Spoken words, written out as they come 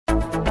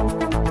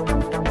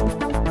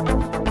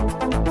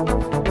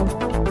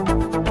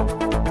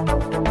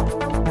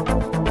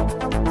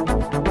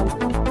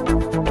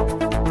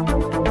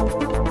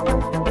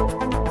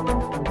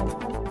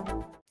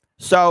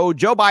So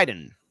Joe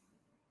Biden,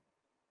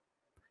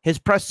 his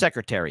press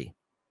secretary,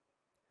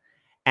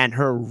 and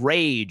her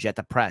rage at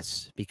the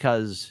press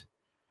because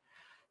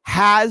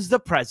has the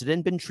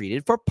president been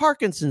treated for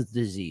Parkinson's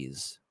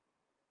disease?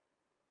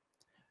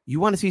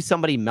 You want to see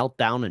somebody melt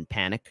down and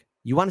panic?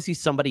 You want to see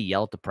somebody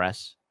yell at the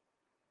press?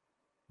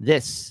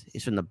 This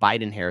is from the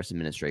Biden-Harris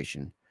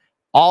administration.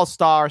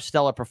 All-star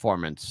stellar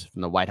performance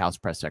from the White House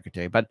press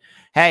secretary. But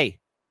hey,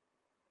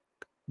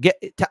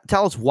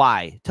 tell us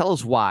why. Tell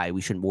us why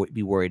we shouldn't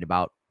be worried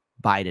about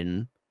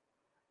Biden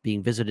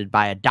being visited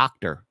by a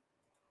doctor.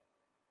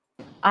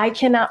 I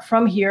cannot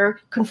from here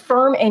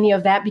confirm any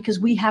of that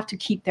because we have to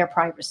keep their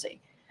privacy.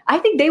 I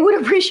think they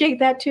would appreciate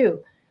that too.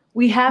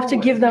 We have to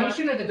give them.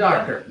 The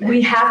doctor.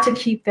 We have to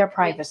keep their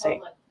privacy.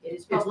 It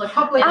is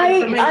public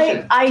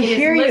information. I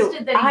hear you.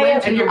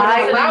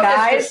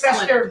 Guys.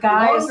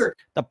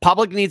 The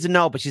public needs to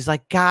know, but she's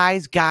like,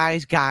 guys,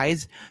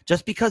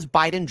 just because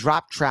Biden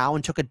dropped trow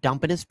and took a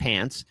dump in his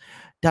pants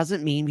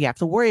doesn't mean we have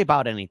to worry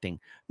about anything.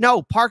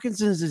 No,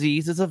 Parkinson's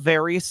disease is a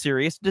very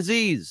serious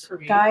disease.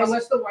 Guys,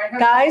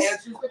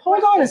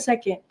 hold on a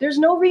second. There's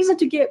no reason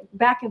to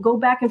go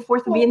back and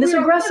forth with me in this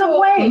aggressive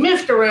way.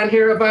 Miffed around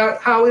here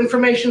about how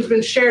information's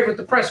been shared with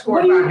the press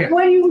corps about him.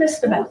 What do you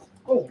missed about?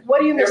 What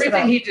do you miss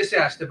Everything about? he just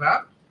asked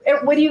about.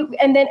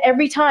 And then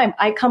every time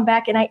I come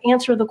back and I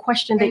answer the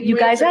question that you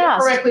guys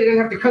asked. Correctly, you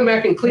didn't have to come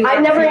back and clean up.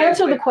 I never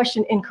answered the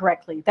question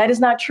incorrectly. That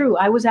is not true.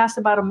 I was asked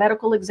about a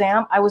medical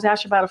exam. I was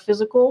asked about a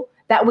physical.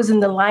 That was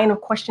in the line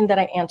of question that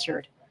I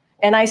answered.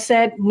 And I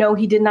said, no,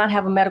 he did not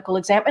have a medical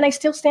exam. And I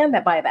still stand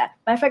by that.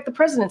 Matter of fact, the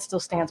president still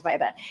stands by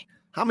that.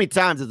 How many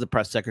times has the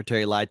press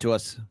secretary lied to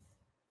us?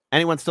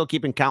 Anyone still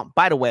keeping count?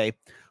 By the way,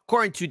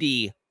 according to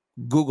the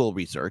Google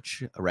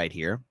research right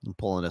here, I'm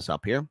pulling this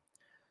up here.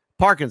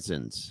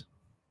 Parkinson's.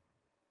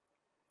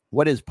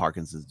 What is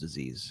Parkinson's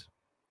disease?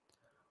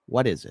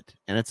 What is it?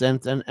 And it's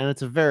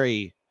a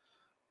very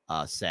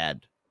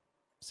sad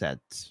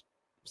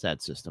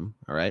system.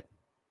 All right.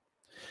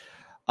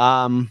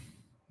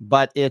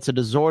 But it's a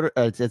disorder.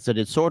 It's a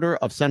disorder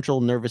of central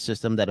nervous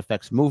system that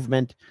affects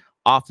movement,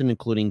 often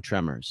including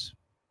tremors.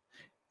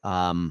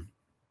 And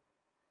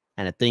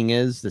the thing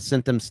is, the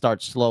symptoms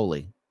start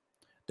slowly.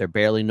 They're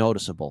barely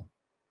noticeable,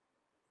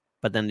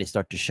 but then they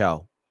start to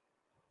show,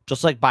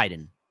 just like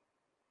Biden.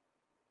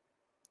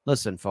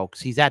 Listen,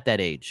 folks, he's at that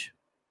age.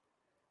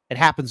 It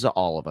happens to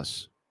all of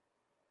us.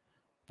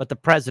 But the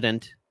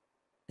president,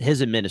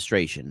 his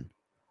administration,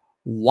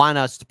 want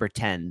us to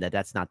pretend that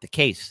that's not the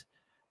case.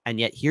 And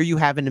yet here you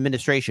have an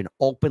administration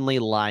openly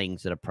lying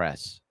to the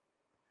press.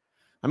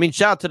 I mean,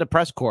 shout out to the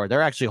press corps.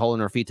 They're actually holding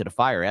their feet to the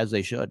fire, as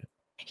they should.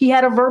 He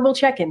had a verbal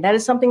check-in. That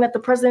is something that the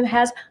president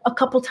has a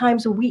couple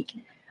times a week.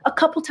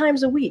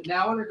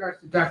 Now in regards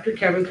to Dr.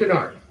 Kevin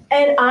Kennard.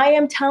 And I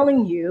am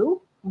telling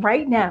you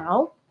right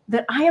now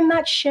that I am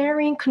not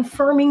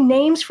confirming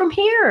names from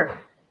here.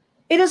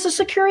 It is a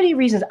security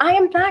reasons. I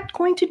am not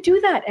going to do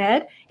that,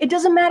 Ed. It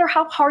doesn't matter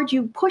how hard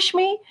you push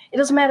me. It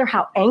doesn't matter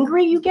how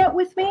angry you get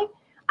with me.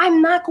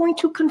 I'm not going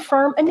to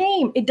confirm a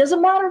name. It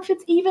doesn't matter if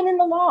it's even in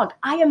the log.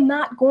 I am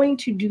not going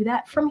to do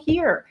that from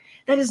here.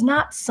 That is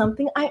not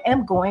something I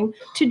am going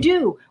to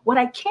do. What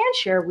I can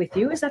share with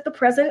you is that the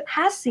president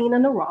has seen a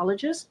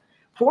neurologist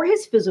for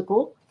his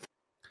physical.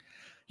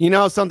 You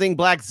know something,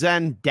 Black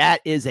Zen? That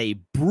is a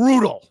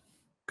brutal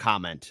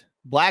comment.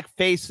 Black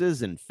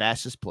faces in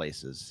fascist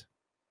places.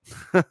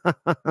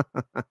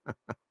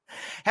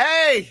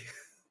 Hey,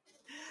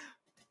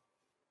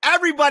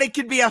 everybody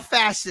can be a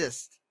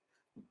fascist.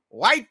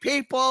 White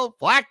people,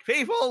 black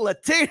people,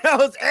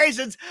 Latinos,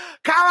 Asians.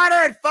 Come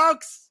on in,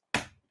 folks.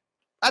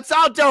 Let's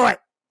all do it.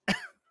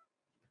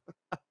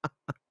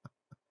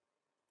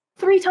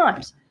 3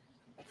 times.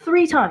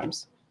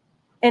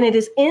 And it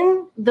is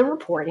in the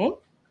reporting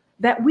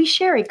that we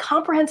share a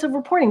comprehensive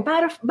reporting.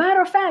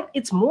 Matter of fact,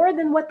 it's more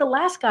than what the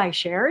last guy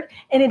shared.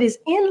 And it is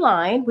in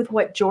line with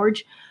what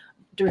George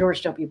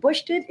W.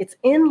 Bush did. It's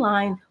in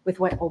line with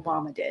what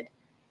Obama did.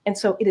 And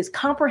so it is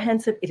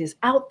comprehensive. It is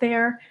out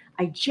there.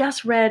 I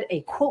just read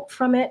a quote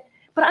from it,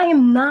 but I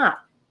am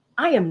not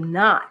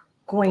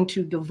going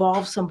to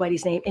devolve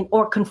somebody's name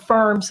or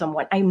confirm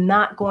someone. I'm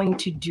not going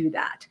to do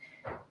that.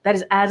 That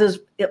is as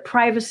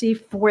privacy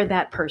for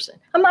that person.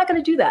 I'm not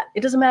going to do that.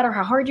 It doesn't matter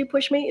how hard you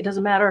push me. It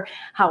doesn't matter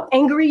how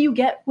angry you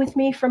get with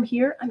me from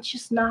here. I'm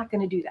just not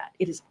going to do that.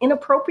 It is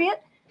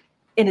inappropriate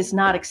and it's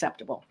not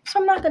acceptable. So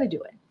I'm not going to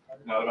do it.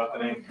 Not about the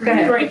name. Go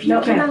ahead. If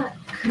you cannot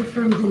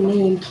confirm the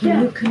name,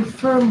 can you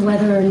confirm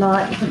whether or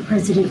not the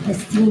president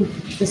has seen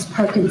this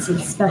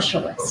Parkinson's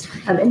specialist?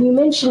 And you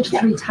mentioned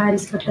 3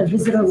 times that the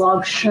visitor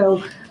logs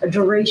show a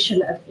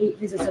duration of 8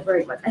 visits over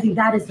 8 months. I think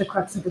that is the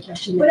crux of the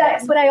question. But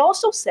I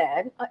also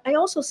said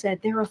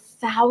there are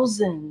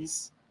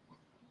thousands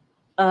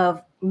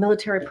of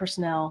military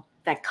personnel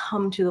that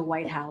come to the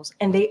White House,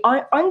 and they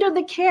are under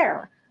the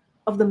care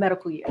of the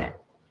medical unit.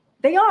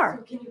 They are.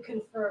 So can you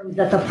confirm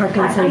that the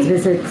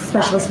Parkinson's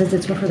specialist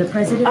visits were for the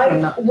president or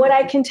not? What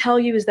I can tell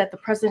you is that the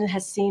president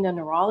has seen a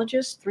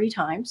neurologist 3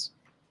 times,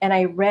 and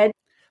I read.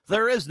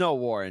 There is no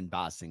war in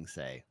Ba Sing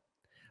Se.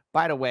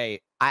 By the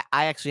way, I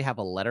actually have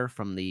a letter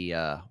from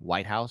the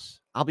White House.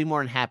 I'll be more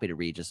than happy to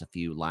read just a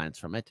few lines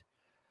from it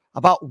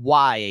about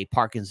why a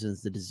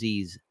Parkinson's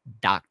disease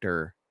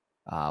doctor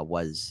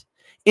was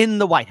in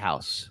the White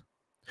House.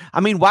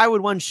 I mean, why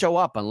would one show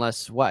up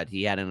unless what?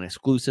 He had an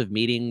exclusive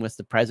meeting with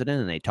the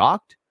president and they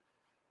talked?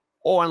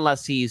 Or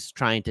unless he's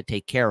trying to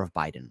take care of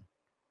Biden.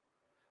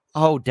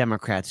 Oh,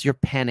 Democrats, you're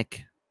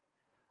panic.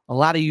 A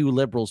lot of you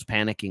liberals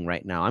panicking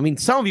right now. I mean,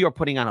 some of you are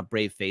putting on a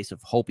brave face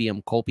of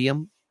hopium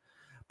copium,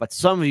 but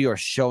some of you are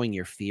showing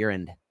your fear,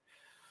 and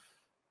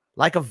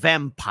like a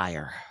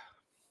vampire,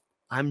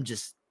 I'm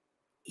just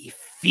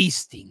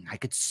feasting. I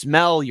could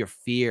smell your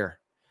fear,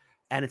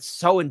 and it's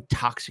so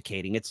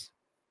intoxicating.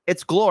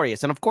 It's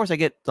glorious. And of course, I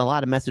get a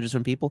lot of messages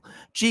from people.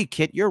 Gee,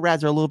 Kit, your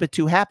rads are a little bit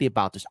too happy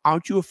about this.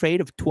 Aren't you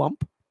afraid of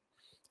Trump?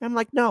 I'm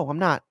like, no, I'm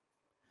not.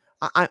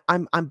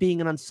 I'm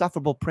being an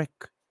insufferable prick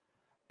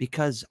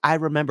because I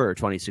remember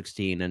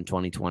 2016 and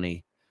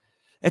 2020.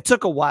 It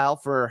took a while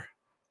for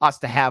us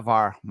to have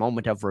our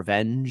moment of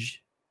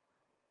revenge,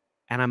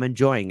 and I'm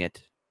enjoying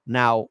it.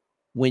 Now,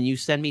 when you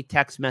send me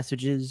text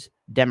messages,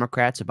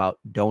 Democrats, about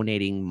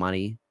donating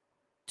money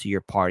to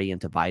your party and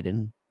to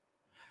Biden,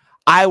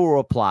 I will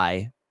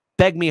reply,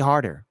 beg me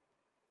harder.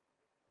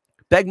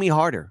 Beg me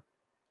harder.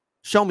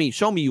 Show me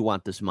you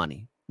want this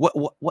money.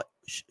 What?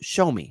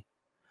 Show me.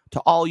 To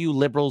all you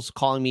liberals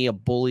calling me a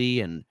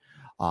bully and,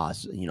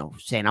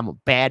 saying I'm a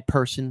bad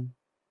person.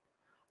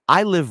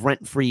 I live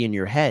rent-free in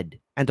your head.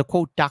 And to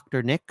quote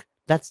Dr. Nick,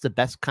 that's the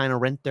best kind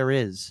of rent there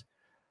is.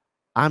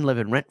 I'm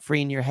living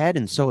rent-free in your head,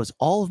 and so is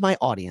all of my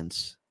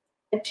audience.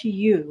 To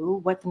you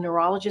what the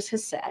neurologist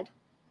has said,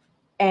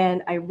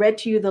 and I read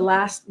to you the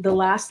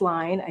last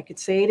line. I could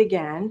say it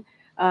again.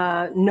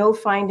 No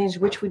findings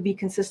which would be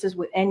consistent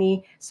with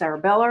any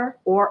cerebellar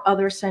or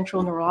other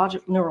central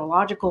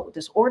neurological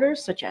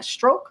disorders such as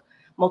stroke,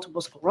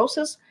 multiple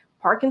sclerosis,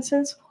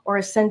 Parkinson's, or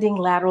ascending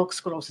lateral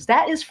sclerosis.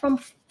 That is from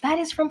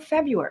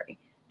February.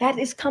 That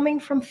is coming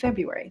from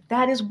February.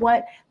 That is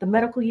what the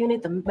medical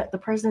unit, the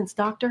president's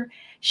doctor,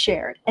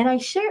 shared. And I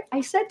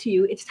said to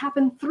you, it's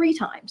happened 3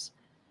 times.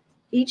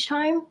 Each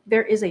time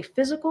there is a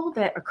physical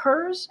that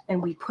occurs,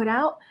 and we put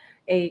out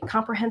a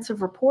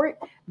comprehensive report.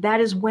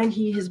 That is when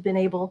he has been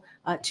able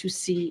to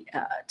see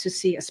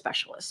a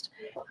specialist.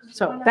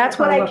 So that's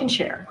what I can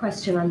share.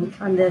 Question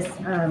on this.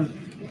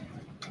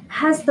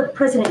 Has the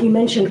president, you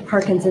mentioned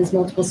Parkinson's,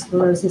 multiple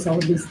sclerosis, all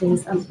of these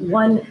things.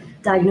 One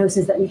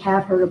diagnosis that we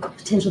have heard of,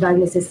 potential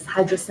diagnosis, is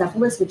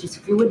hydrocephalus, which is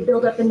fluid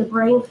buildup in the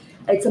brain.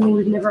 It's something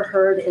we've never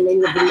heard in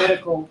any of the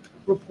medical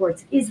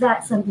reports. Is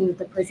that something that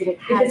the president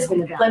has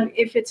been evaluating?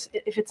 If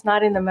it's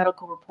not in the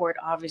medical report,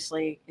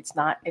 obviously it's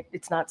not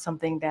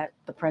something that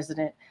the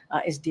president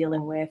is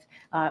dealing with.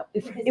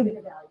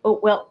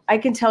 Well, I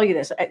can tell you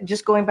this.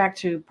 Just going back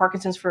to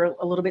Parkinson's for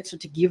a little bit, so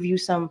to give you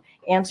some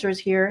answers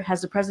here.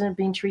 Has the president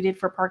been treated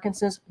for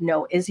Parkinson's?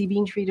 No. Is he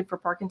being treated for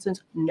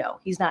Parkinson's? No,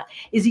 he's not.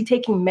 Is he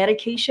taking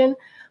medication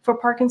for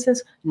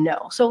Parkinson's?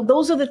 No. So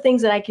those are the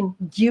things that I can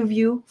give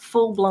you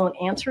full-blown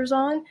answers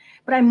on,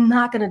 but I'm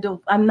not going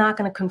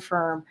to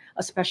confirm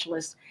a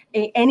specialist,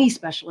 any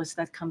specialist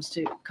that comes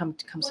to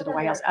the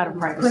White House out of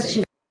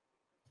privacy.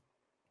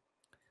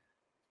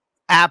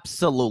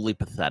 Absolutely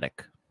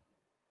pathetic.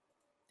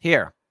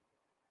 Here.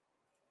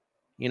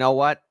 You know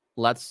what?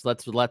 Let's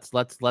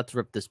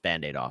rip this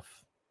Band-Aid off.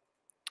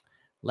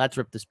 Let's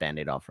rip this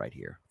Band-Aid off right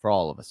here for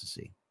all of us to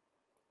see.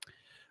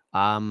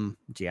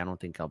 Gee, I don't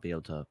think I'll be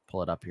able to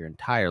pull it up here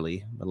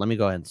entirely, but let me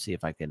go ahead and see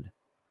if I can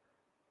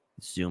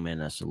zoom in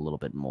us a little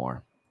bit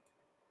more.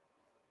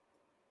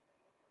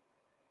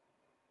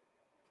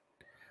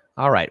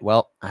 All right.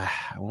 Well, I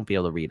won't be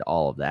able to read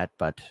all of that,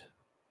 but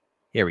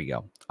here we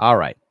go. All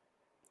right.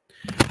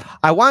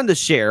 I wanted to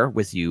share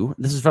with you,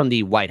 this is from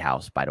the White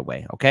House, by the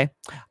way, okay?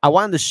 I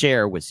wanted to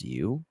share with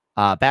you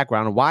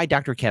background on why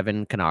Dr.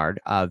 Kevin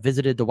Kennard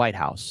visited the White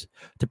House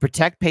to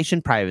protect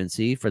patient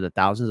privacy for the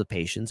thousands of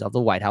patients of the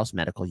White House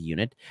medical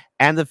unit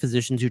and the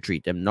physicians who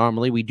treat them.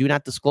 Normally, we do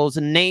not disclose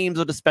the names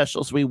of the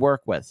specialists we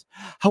work with.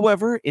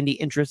 However, in the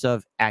interest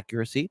of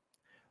accuracy,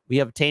 we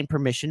have obtained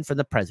permission from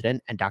the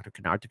president and Dr.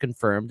 Kennard to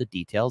confirm the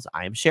details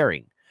I am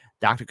sharing.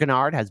 Dr.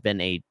 Kennard has been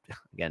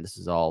again, this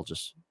is all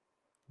just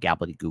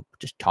gobbledygook,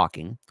 just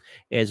talking,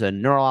 is a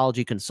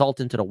neurology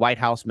consultant to the White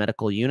House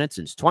medical unit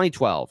since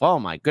 2012. Oh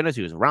my goodness,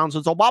 he was around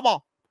since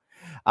Obama.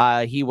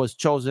 He was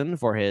chosen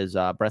for his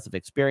breadth of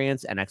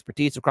experience and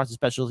expertise across the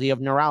specialty of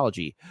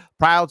neurology.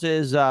 Prior to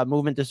his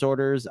movement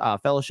disorders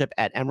fellowship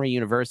at Emory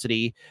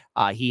University,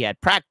 he had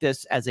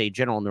practiced as a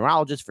general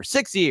neurologist for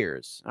 6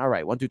 years. All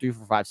right, 1, 2, 3,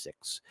 4, 5,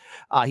 6.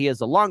 He is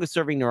the longest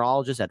serving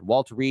neurologist at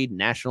Walter Reed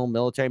National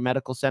Military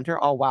Medical Center.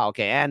 Oh, wow.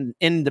 Okay. And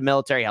in the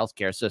military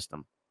healthcare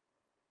system.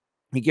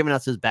 He's giving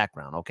us his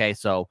background. Okay.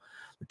 So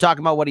we're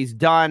talking about what he's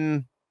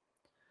done.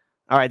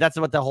 All right. That's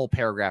what the whole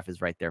paragraph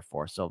is right there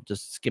for. So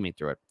just skimming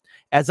through it.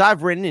 As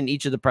I've written in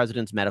each of the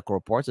president's medical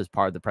reports as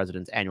part of the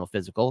president's annual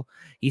physical,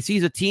 he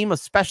sees a team of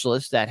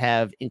specialists that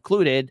have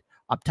included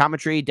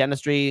optometry,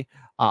 dentistry,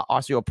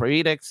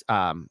 osteoporotics,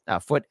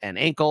 foot and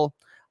ankle,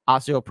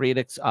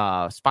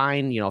 osteoporotics,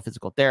 spine,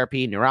 physical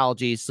therapy,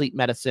 neurology, sleep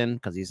medicine,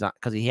 because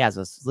he has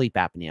a sleep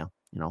apnea,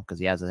 because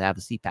he has to have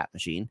a CPAP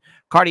machine,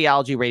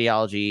 cardiology,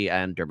 radiology,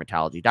 and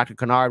dermatology. Dr.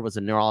 Kennard was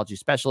a neurology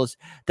specialist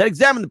that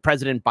examined the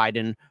President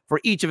Biden for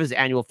each of his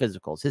annual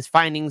physicals. His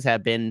findings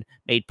have been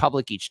made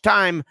public each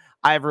time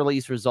I have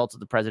released results of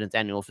the president's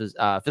annual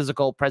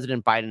physical.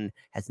 President Biden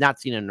has not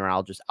seen a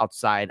neurologist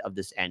outside of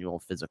this annual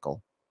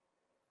physical.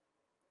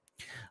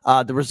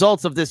 The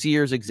results of this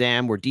year's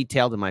exam were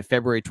detailed in my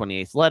February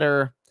 28th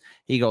letter.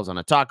 He goes on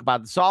to talk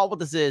about this. So all what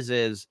this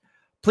is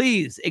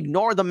please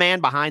ignore the man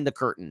behind the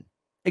curtain.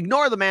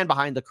 Ignore the man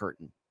behind the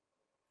curtain.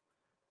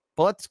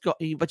 But let's go.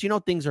 But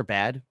things are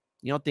bad.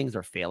 Things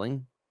are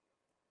failing.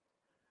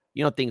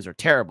 Things are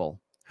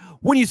terrible.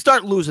 When you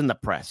start losing the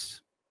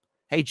press.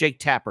 Hey, Jake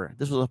Tapper,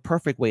 this was a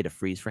perfect way to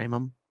freeze frame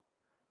him.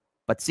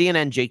 But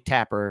CNN Jake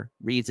Tapper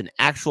reads an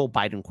actual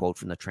Biden quote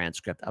from the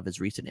transcript of his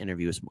recent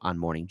interviews on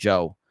Morning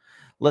Joe.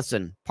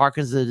 Listen,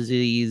 Parkinson's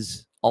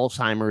disease,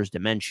 Alzheimer's,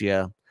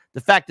 dementia,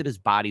 the fact that his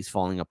body's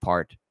falling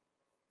apart.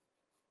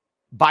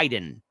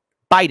 Biden,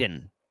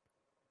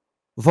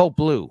 vote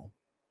blue.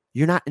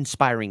 You're not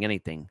inspiring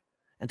anything.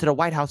 And to the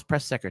White House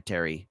press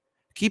secretary,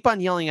 keep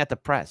on yelling at the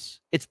press.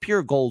 It's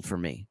pure gold for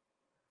me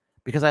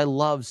because I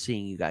love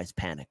seeing you guys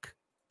panic.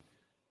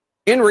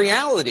 In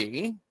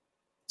reality,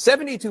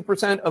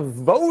 72% of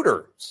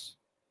voters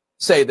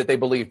say that they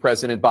believe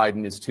President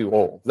Biden is too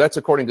old. That's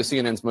according to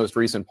CNN's most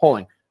recent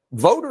polling.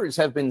 Voters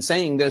have been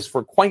saying this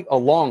for quite a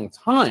long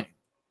time.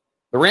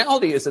 The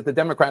reality is that the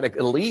Democratic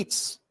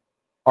elites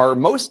are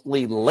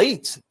mostly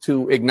late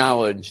to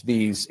acknowledge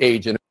these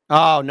age and...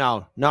 Oh,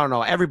 no.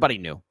 Everybody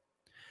knew.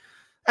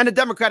 And the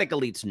Democratic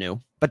elites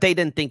knew, but they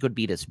didn't think it would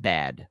be this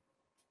bad.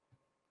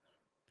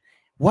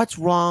 What's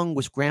wrong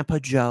with Grandpa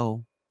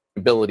Joe?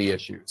 Ability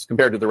issues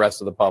compared to the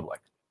rest of the public.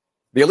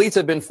 The elites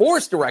have been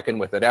forced to reckon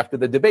with it after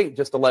the debate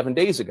just 11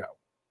 days ago.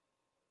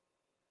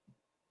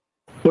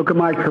 Look at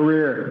my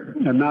career.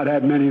 I've not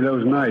had many of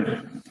those nights.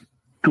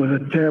 It was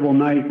a terrible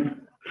night,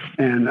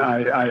 and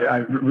I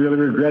really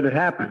regret it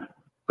happened.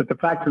 But the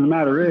fact of the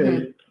matter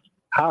is,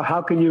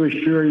 how can you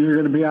assure you're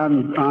going to be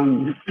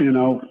on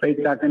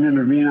faith that can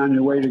intervene on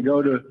your way to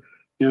go to,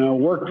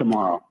 work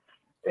tomorrow?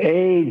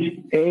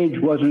 Age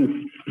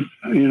wasn't,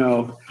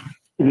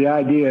 the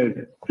idea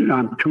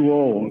I'm too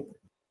old.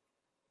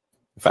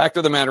 The fact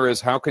of the matter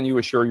is, how can you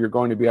assure you're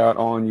going to be out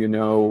on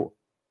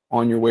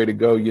your way to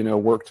go,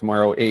 work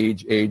tomorrow?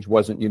 Age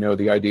wasn't,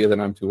 the idea that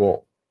I'm too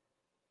old.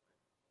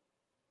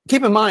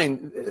 Keep in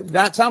mind,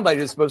 that soundbite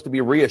is supposed to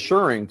be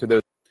reassuring to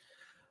those.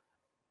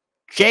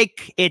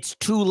 Jake, it's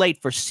too late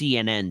for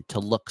CNN to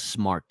look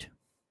smart.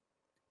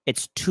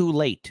 It's too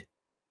late.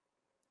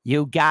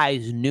 You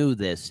guys knew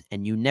this,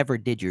 and you never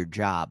did your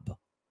job.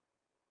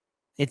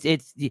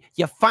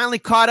 You finally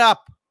caught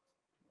up.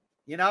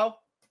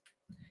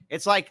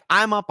 It's like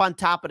I'm up on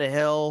top of the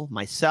hill,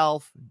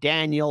 myself,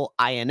 Daniel,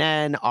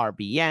 INN,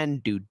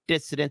 RBN, Dude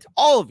Dissident,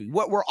 all of you.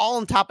 We're all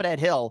on top of that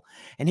hill.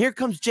 And here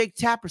comes Jake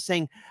Tapper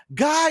saying,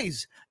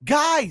 guys,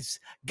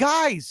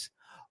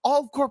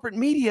 all of corporate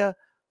media,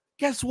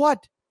 guess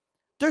what?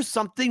 There's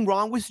something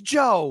wrong with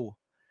Joe.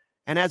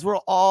 And as we're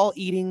all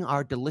eating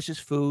our delicious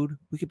food,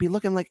 we could be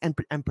looking like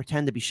and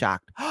pretend to be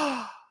shocked.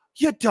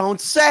 You don't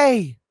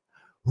say.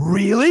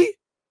 Really?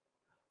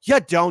 You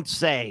don't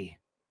say.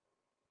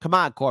 Come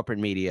on, corporate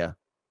media.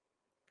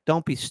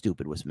 Don't be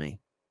stupid with me.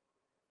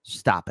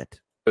 Stop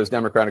it. Those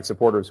Democratic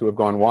supporters who have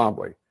gone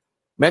wobbly.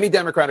 Many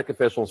Democratic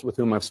officials with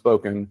whom I've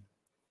spoken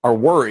are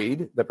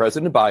worried that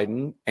President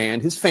Biden and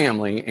his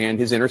family and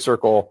his inner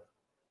circle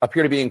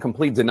appear to be in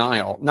complete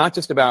denial, not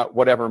just about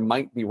whatever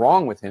might be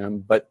wrong with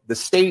him, but the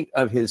state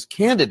of his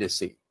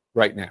candidacy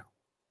right now.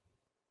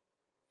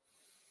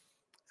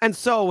 And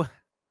so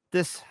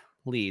this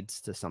leads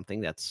to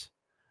something that's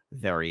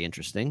very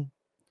interesting.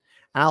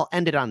 And I'll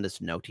end it on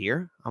this note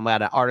here. I'm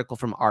at an article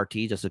from RT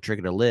just to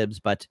trigger the libs,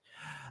 but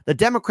the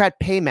Democrat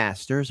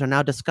paymasters are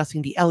now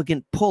discussing the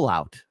elegant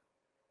pullout.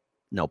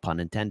 No pun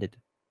intended.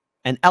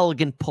 An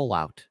elegant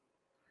pullout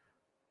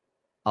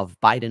of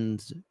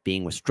Biden's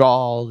being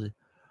withdrawn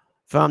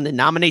from the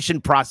nomination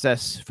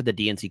process for the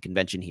DNC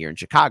convention here in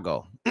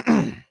Chicago.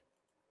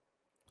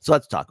 So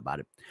let's talk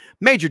about it.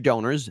 Major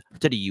donors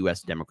to the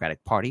U.S.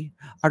 Democratic Party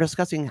are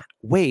discussing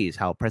ways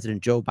how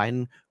President Joe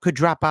Biden could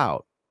drop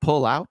out.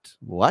 Pull out?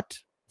 What?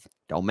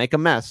 Don't make a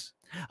mess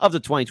of the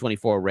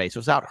 2024 race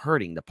without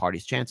hurting the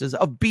party's chances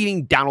of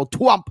beating Donald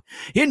Trump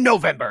in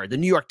November. The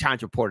New York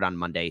Times reported on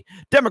Monday,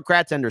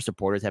 Democrats and their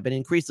supporters have been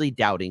increasingly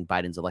doubting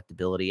Biden's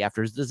electability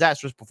after his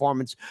disastrous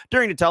performance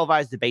during the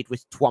televised debate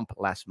with Trump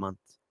last month.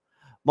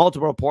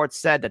 Multiple reports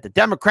said that the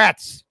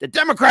Democrats,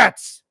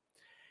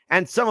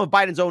 and some of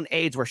Biden's own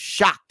aides were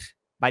shocked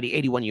by the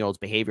 81-year-old's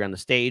behavior on the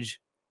stage.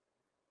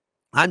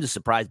 I'm just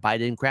surprised Biden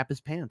didn't crap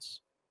his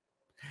pants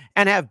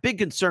and have big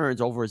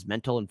concerns over his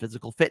mental and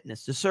physical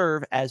fitness to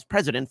serve as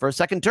president for a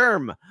second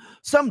term.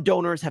 Some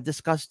donors have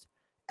discussed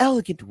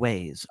elegant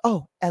ways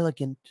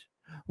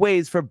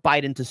for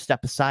Biden to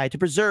step aside to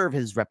preserve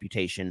his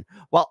reputation,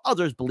 while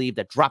others believe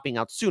that dropping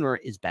out sooner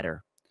is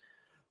better.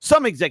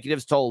 Some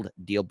executives told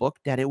DealBook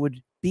that it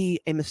would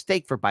be a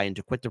mistake for Biden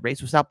to quit the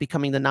race without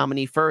becoming the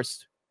nominee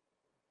first.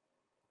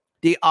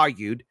 They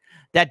argued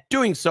that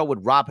doing so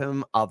would rob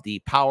him of the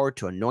power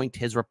to anoint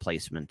his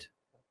replacement.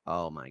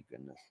 Oh, my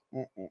goodness.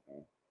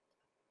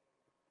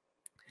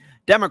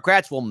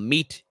 Democrats will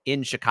meet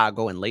in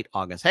Chicago in late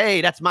August.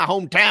 Hey, that's my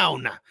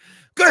hometown.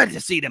 Good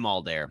to see them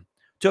all there.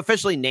 To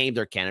officially name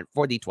their candidate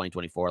for the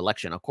 2024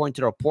 election. According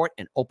to the report,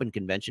 an open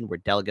convention where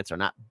delegates are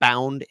not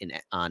bound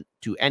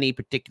to any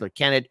particular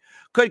candidate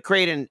could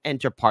create an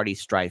inter-party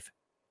strife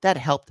that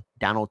helped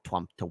Donald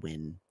Trump to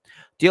win.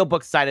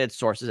 DealBook cited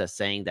sources as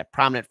saying that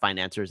prominent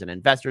financiers and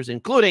investors,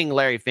 including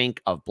Larry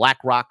Fink of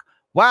BlackRock,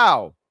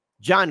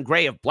 John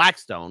Gray of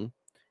Blackstone,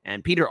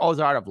 and Peter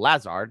Ozard of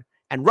Lazard,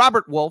 and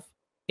Robert Wolf,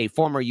 a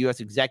former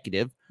U.S.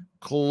 executive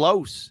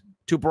close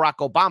to Barack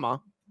Obama,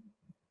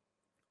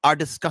 are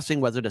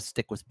discussing whether to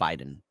stick with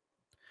Biden.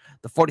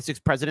 The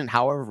 46th president,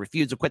 however,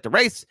 refused to quit the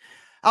race,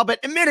 albeit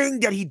admitting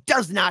that he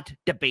does not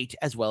debate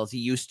as well as he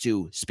used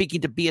to.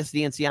 Speaking to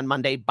BSDNC on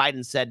Monday,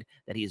 Biden said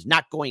that he is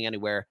not going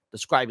anywhere,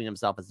 describing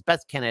himself as the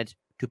best candidate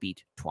to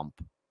beat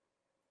Trump.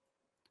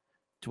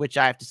 To which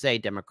I have to say,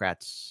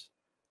 Democrats,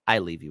 I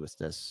leave you with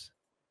this.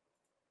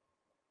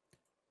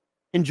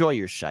 Enjoy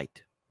your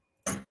shite.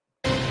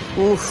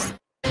 Oof.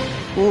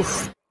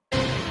 Oof.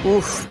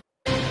 Oof.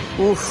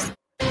 Oof.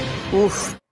 Oof.